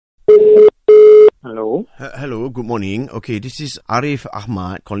Hello. Hello, good morning. Okay, this is Arif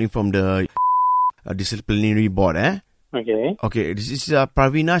Ahmad calling from the disciplinary board, Okay. Okay, this is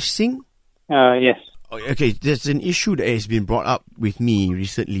Pravinash Singh. Yes. Okay, there's an issue that has been brought up with me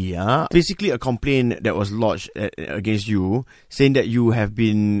recently. Basically, a complaint that was lodged against you, saying that you have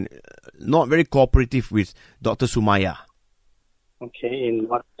been not very cooperative with Dr. Sumaya. Okay. In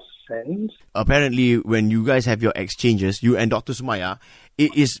what sense? Apparently, when you guys have your exchanges, you and Dr. Sumaya,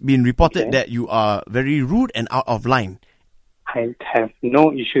 it is been reported that you are very rude and out of line. I have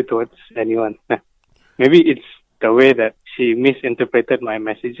no issue towards anyone. Maybe it's the way that she misinterpreted my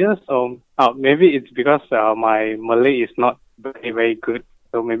messages, or maybe it's because my Malay is not very, very good.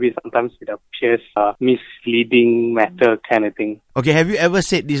 So maybe sometimes it appears misleading matter kind of thing. Okay, have you ever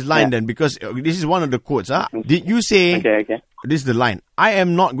said this line then? Because this is one of the quotes. Did you say, Okay. This is the line, I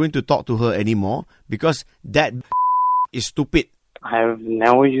am not going to talk to her anymore because that is stupid. I have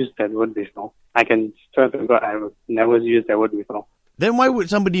never used that word before. I can swear to God, I have never used that word before. Then why would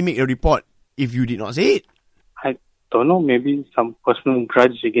somebody make a report if you did not say it? I don't know, maybe some personal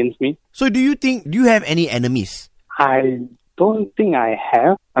grudge against me. So do you have any enemies? I don't think I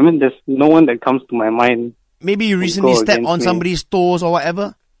have. I mean, there's no one that comes to my mind. Maybe you recently stepped on somebody's toes or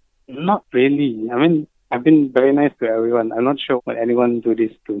whatever? Not really. I mean, I've been very nice to everyone. I'm not sure why anyone do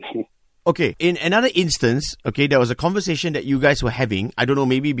this to me. Okay, in another instance, there was a conversation that you guys were having. I don't know,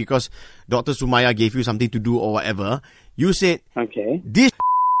 maybe because Dr. Sumaya gave you something to do or whatever. You said, this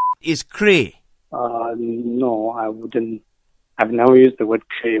is cray. No, I wouldn't. I've never used the word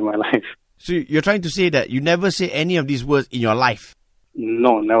cray in my life. So you're trying to say that you never say any of these words in your life?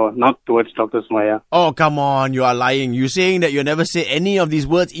 No, never. Not towards Dr. Sumaya. Oh, come on, you are lying. You're saying that you never say any of these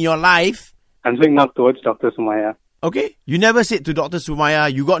words in your life? I'm saying not towards Dr. Sumaya. Okay, you never said to Dr.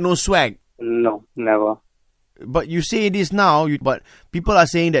 Sumaya, you got no swag. No, never. But you say this now, but people are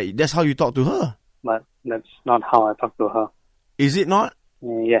saying that that's how you talk to her. But that's not how I talk to her. Is it not?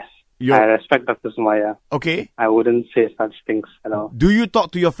 Yes. I respect Dr. Sumaya. Okay. I wouldn't say such things at all. Do you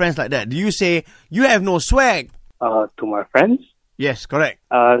talk to your friends like that? Do you say, you have no swag? To my friends? Yes, correct.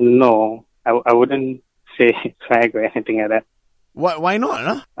 No. I wouldn't say swag or anything like that. Why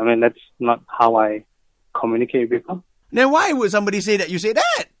not? I mean, that's not how I communicate with people. Then why would somebody say that you say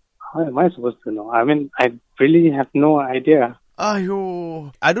that? How am I supposed to know? I mean, I really have no idea.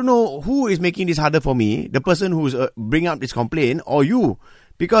 Ayo. I don't know who is making this harder for me, the person who's bringing up this complaint or you.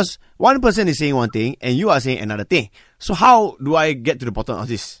 Because one person is saying one thing and you are saying another thing. So how do I get to the bottom of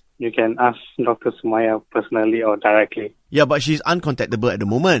this? You can ask Dr. Sumaya personally or directly. Yeah, but she's uncontactable at the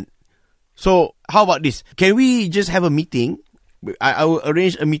moment. So how about this? Can we just have a meeting? I will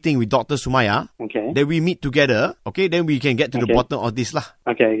arrange a meeting with Dr. Sumaya. Okay. Then we meet together. Okay, then we can get to the bottom of this lah.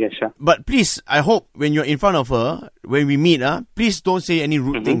 Okay, sure. But please, I hope when you're in front of her, when we meet, please don't say any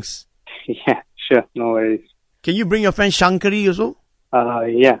rude things. Yeah, sure. No worries. Can you bring your friend Shankari also?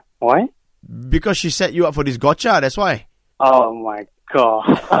 Yeah. Why? Because she set you up for this gotcha, that's why. Oh my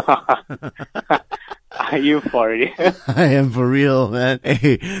God. Are you for real? I am for real, man.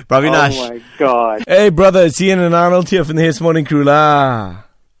 Hey, Pravinash. Oh my God. Hey, brother, it's Ian and Arnold here from the Hits Morning Crew lah.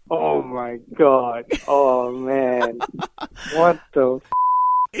 Oh my God. Oh man. What the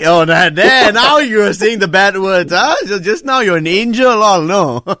Oh, now you are saying the bad words, huh? Just now you're an angel, all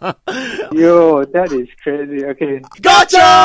no. Yo, that is crazy. Okay. Gotcha!